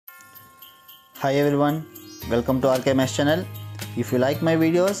Hi everyone, welcome to RKMS channel. If you like my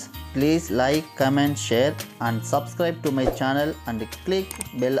videos, please like, comment, share and subscribe to my channel and click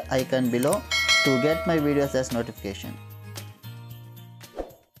bell icon below to get my videos as notification.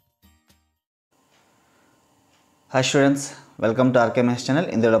 Hi students, welcome to RKMS channel.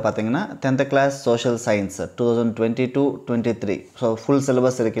 In this video, 10th class social science 2022-23. So full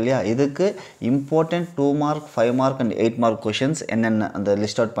syllabus irukilya. Idukku important 2 mark, 5 mark and 8 mark questions enna and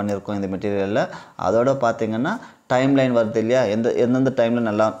list out பண்ணிருக்கோம் இந்த மெட்டீரியல்ல. அதோட பாத்தீங்கன்னா timeline வருது இல்லையா? எந்த டைம்ல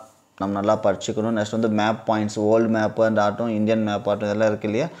நம்ம நல்லா படிச்சுக்கணும். நெக்ஸ்ட் வந்து map points, world map and ஆட்டும் இந்தியன் மேப் ஆட்டும் இதெல்லாம் இருக்கு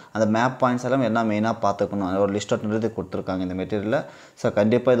இல்லையா? அந்த மேப் பாயிண்ட்ஸ் எல்லாம் என்ன மெயினாக பார்த்துக்கணும் ஒரு லிஸ்ட் அவுட் எழுதி கொடுத்துருக்காங்க இந்த மெட்டீரியலில். ஸோ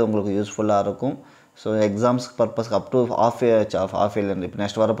கண்டிப்பாக இது உங்களுக்கு யூஸ்ஃபுல்லாக இருக்கும். ஸோ எக்ஸாம்ஸ் பர்பஸ்க்கு அப் டு ஆஃப் இயர்லேருந்து இப்போ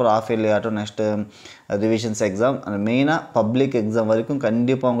நெக்ஸ்ட் வரப்போ ஆஃப் இயர்லி ஆகட்டும், நெக்ஸ்ட்டு ரிவிஷன்ஸ் எக்ஸாம் அந்த மெயினாக பப்ளிக் எக்ஸாம் வரைக்கும்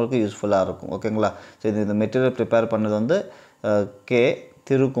கண்டிப்பாக உங்களுக்கு யூஸ்ஃபுல்லாக இருக்கும். ஓகேங்களா? ஸோ இந்த மெட்டீரியல் ப்ரிப்பேர் பண்ணது வந்து கே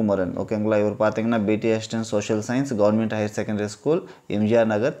திருக்குமரன். ஓகேங்களா? இவர் பார்த்தீங்கன்னா பிடி assistant social science, government higher secondary school,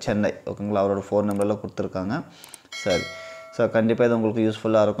 MGR நகர், சென்னை. ஓகேங்களா? அவரோட ஃபோன் நம்பரில் கொடுத்துருக்காங்க. சரி, ஸோ கண்டிப்பாக இது உங்களுக்கு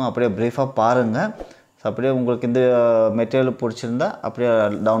யூஸ்ஃபுல்லாக இருக்கும். அப்படியே ப்ரீஃபாக பாருங்கள். ஸோ அப்படியே உங்களுக்கு இந்த மெட்டீரியல் பிடிச்சிருந்தா அப்படியே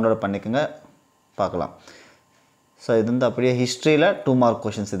டவுன்லோட் பண்ணிக்கோங்க, பார்க்கலாம். ஸோ இது வந்து அப்படியே ஹிஸ்ட்ரியில் 2 மார்க்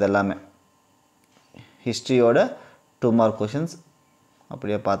கொஷின்ஸ். இது எல்லாமே ஹிஸ்ட்ரியோட 2 மார்க் கொஷின்ஸ்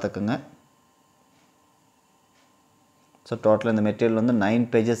அப்படியே பார்த்துக்குங்க. ஸோ டோட்டல் இந்த மெட்டீரியல் வந்து 9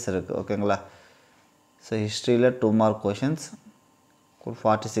 பேஜஸ் இருக்குது. ஓகேங்களா? ஸோ ஹிஸ்ட்ரியில் 2 மார்க் கொஷின்ஸ்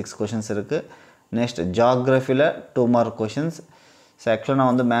 46 கொஷின்ஸ் இருக்குது. Next ஜியாகிரஃபியில் 2 mark questions. ஸோ ஆக்சுவலாக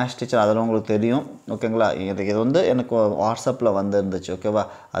நான் வந்து மேத்ஸ் டீச்சர், அதெல்லாம் உங்களுக்கு தெரியும். ஓகேங்களா? இது வந்து எனக்கு வாட்ஸ்அப்பில் வந்துருந்துச்சு. ஓகேவா?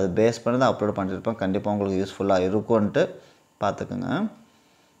 அது பேஸ் பண்ணி தான் அப்லோட் பண்ணியிருப்பேன். கண்டிப்பாக உங்களுக்கு யூஸ்ஃபுல்லாக இருக்கும்ன்ட்டு பார்த்துக்குங்க.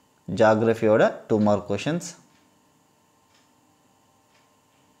 ஜியாகிரஃபியோட 2 மார்க் கொஷின்ஸ்.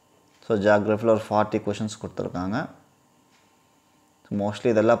 ஸோ ஜியாகிரஃபியில் ஒரு 40 கொஷின்ஸ் கொடுத்துருக்காங்க. மோஸ்ட்லி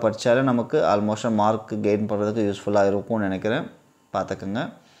இதெல்லாம் படித்தாலே நமக்கு ஆல்மோஸ்ட் மார்க் கெயின் பண்ணுறதுக்கு யூஸ்ஃபுல்லாக இருக்கும்னு நினைக்கிறேன். பார்த்துக்குங்க.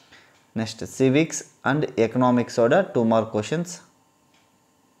 Next civics and எக்கனாமிக்ஸோட 2 mark questions.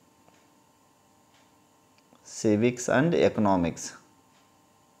 civics and economics.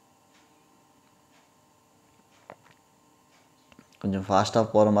 கொஞ்சம் ஃபாஸ்ட்டாக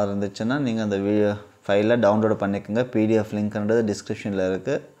போகிற மாதிரி இருந்துச்சுன்னா நீங்கள் அந்த ஃபைலை டவுன்லோட் பண்ணிக்கோங்க. பிடிஎஃப் லிங்க்ன்றது டிஸ்கிரிப்ஷனில்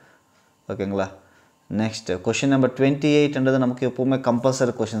இருக்குது. ஓகேங்களா? நெக்ஸ்ட்டு கொஷின் நம்பர் 28ன்றது நமக்கு எப்போவுமே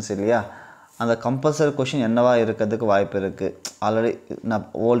கம்பல்சரி கொஷின்ஸ் இல்லையா? அந்த கம்பல்சரி கொஷின் என்னவா இருக்கிறதுக்கு வாய்ப்பு இருக்குது. ஆல்ரெடி நான்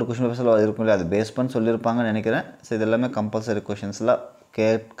ஓல்டு கொஷின் பேப்பர்ஸில் இருக்கும் இல்லையா, அது பேஸ் பண்ணி சொல்லியிருப்பாங்கன்னு நினைக்கிறேன். ஸோ இது எல்லாமே கம்பல்சரி கொஷின்ஸில்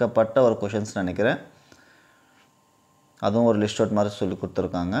கேட்கப்பட்ட ஒரு கொஷின்ஸ் நினைக்கிறேன். அதுவும் ஒரு லிஸ்ட் அவுட் மாதிரி சொல்லி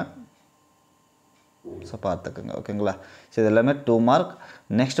கொடுத்துருக்காங்க. ஸோ பார்த்துக்குங்க. ஓகேங்களா? ஸோ இது எல்லாமே 2 மார்க்.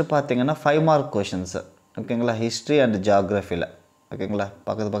 நெக்ஸ்ட்டு பார்த்தீங்கன்னா 5 மார்க் கொஷின்ஸு. ஓகேங்களா? History and ஜியாகிரஃபியில். ஓகேங்களா?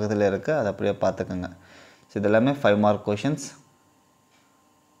 பக்கத்தில் இருக்குது, அதை அப்படியே பார்த்துக்குங்க. ஸோ இது எல்லாமே 5 mark questions.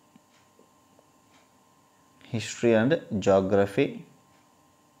 History and geography.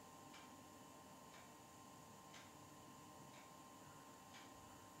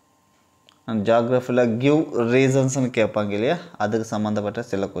 And ஜியாகிரஃபியில் give ரீசன்ஸ்னு கேட்பாங்க இல்லையா, அதுக்கு சம்மந்தப்பட்ட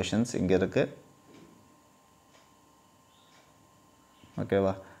சில கொஷின்ஸ் இங்கே இருக்குது.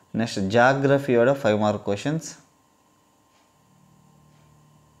 ஓகேவா? Next ஜியாகிரஃபியோட 5 mark questions.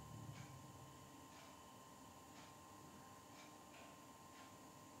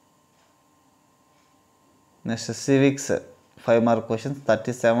 Next civics 5 mark questions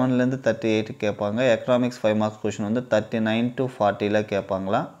 37லேருந்து 38 கேட்பாங்க. எக்கனாமிக்ஸ் 5 மார்க்ஸ் கொஷின் வந்து 39 to 40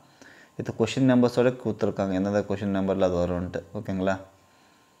 கேட்பாங்களா. இது கொஷின் நம்பர்ஸோட கொடுத்துருக்காங்க, எந்தெந்த கொஷின் நம்பரில் அது வரும்ன்ட்டு. ஓகேங்களா?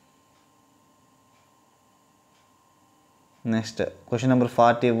 Next question number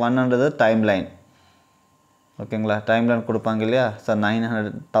 41ன்றது time line. ஓகேங்களா? டைம் லைன் கொடுப்பாங்க இல்லையா? சார்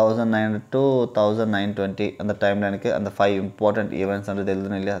 1900 to 1920 அந்த டைம் லைனுக்கு அந்த 5 இம்பார்ட்டண்ட் ஈவெண்ட்ஸ்ன்றது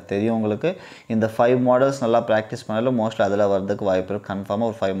எழுதணும் இல்லையா? தெரியும் உங்களுக்கு. இந்த 5 மாடல்ஸ் நல்லா ப்ராக்டிஸ் பண்ணாலும் மோஸ்ட்லி அதில் வரதுக்கு வாய்ப்பு இருக்குது.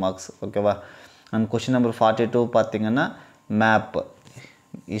 கன்ஃபார்மாக ஒரு 5 மார்க்ஸ். ஓகேவா? அண்ட் கொஷின் நம்பர் 42 பார்த்தீங்கன்னா மேப்,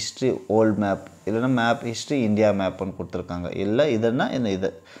 ஹிஸ்ட்ரி ஓல்டு மேப், இல்லைன்னா மேப் ஹிஸ்ட்ரி இந்தியா மேப்னு கொடுத்துருக்காங்க. இல்லை இதுன்னா இது.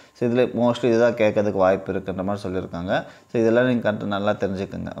 ஸோ இதில் மோஸ்ட்லி இதுதான் கேட்கறதுக்கு வாய்ப்பு இருக்குன்ற மாதிரி சொல்லியிருக்காங்க. ஸோ இதெல்லாம் நீங்கள் நல்லா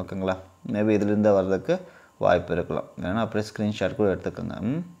தெரிஞ்சுக்கோங்க. ஓகேங்களா? மேபி இதுலேருந்து வர்றதுக்கு வாய்ப்பு இருக்கலாம். இல்லைன்னா அப்படியே ஸ்க்ரீன்ஷாட் கூட எடுத்துக்கோங்க.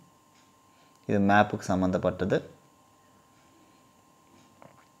 இது மேப்புக்கு சம்மந்தப்பட்டது.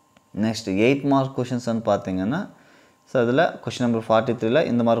 நெக்ஸ்ட் 8 மார்க் கொஷின்ஸ்ன்னு பார்த்தீங்கன்னா, ஸோ அதில் கொஷின் நம்பர் 43ல்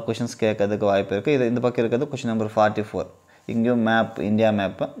இந்த மாதிரி கொஷின்ஸ் கேட்கறதுக்கு வாய்ப்பு இருக்குது. இது இந்த பக்கம் இருக்கிறது கொஷின் நம்பர் 44. இங்கேயும் மேப், இந்தியா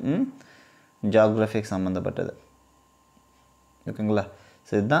மேப்பு, ஜியாகிரஃபிக்கு சம்மந்தப்பட்டது. ஓகேங்களா?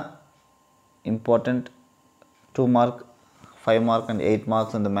 ஸோ இதுதான் important 2 mark, 5 mark and 8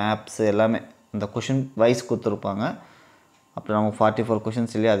 marks. இந்த மேப்ஸ் எல்லாமே இந்த கொஷின் வைஸ் கொடுத்துருப்பாங்க. அப்புறம் நமக்கு 44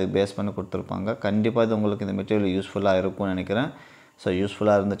 கொஷின்ஸ் இல்லையா, அதுக்கு பேஸ் பண்ணி கொடுத்துருப்பாங்க. கண்டிப்பாக இது உங்களுக்கு இந்த மெட்டீரியல் யூஸ்ஃபுல்லாக இருக்கும்னு நினைக்கிறேன். ஸோ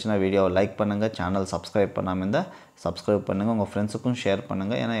யூஸ்ஃபுல்லாக இருந்துச்சுன்னா வீடியோவை லைக் பண்ணுங்கள், சேனல் சப்ஸ்கிரைப் பண்ணாமல் இருந்தால் சப்ஸ்கிரைப் பண்ணுங்கள், உங்கள் ஃப்ரெண்ட்ஸுக்கும் ஷேர்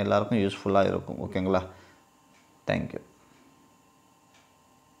பண்ணுங்கள், ஏன்னா எல்லாருக்கும் யூஸ்ஃபுல்லாக இருக்கும். ஓகேங்களா? தேங்க்யூ.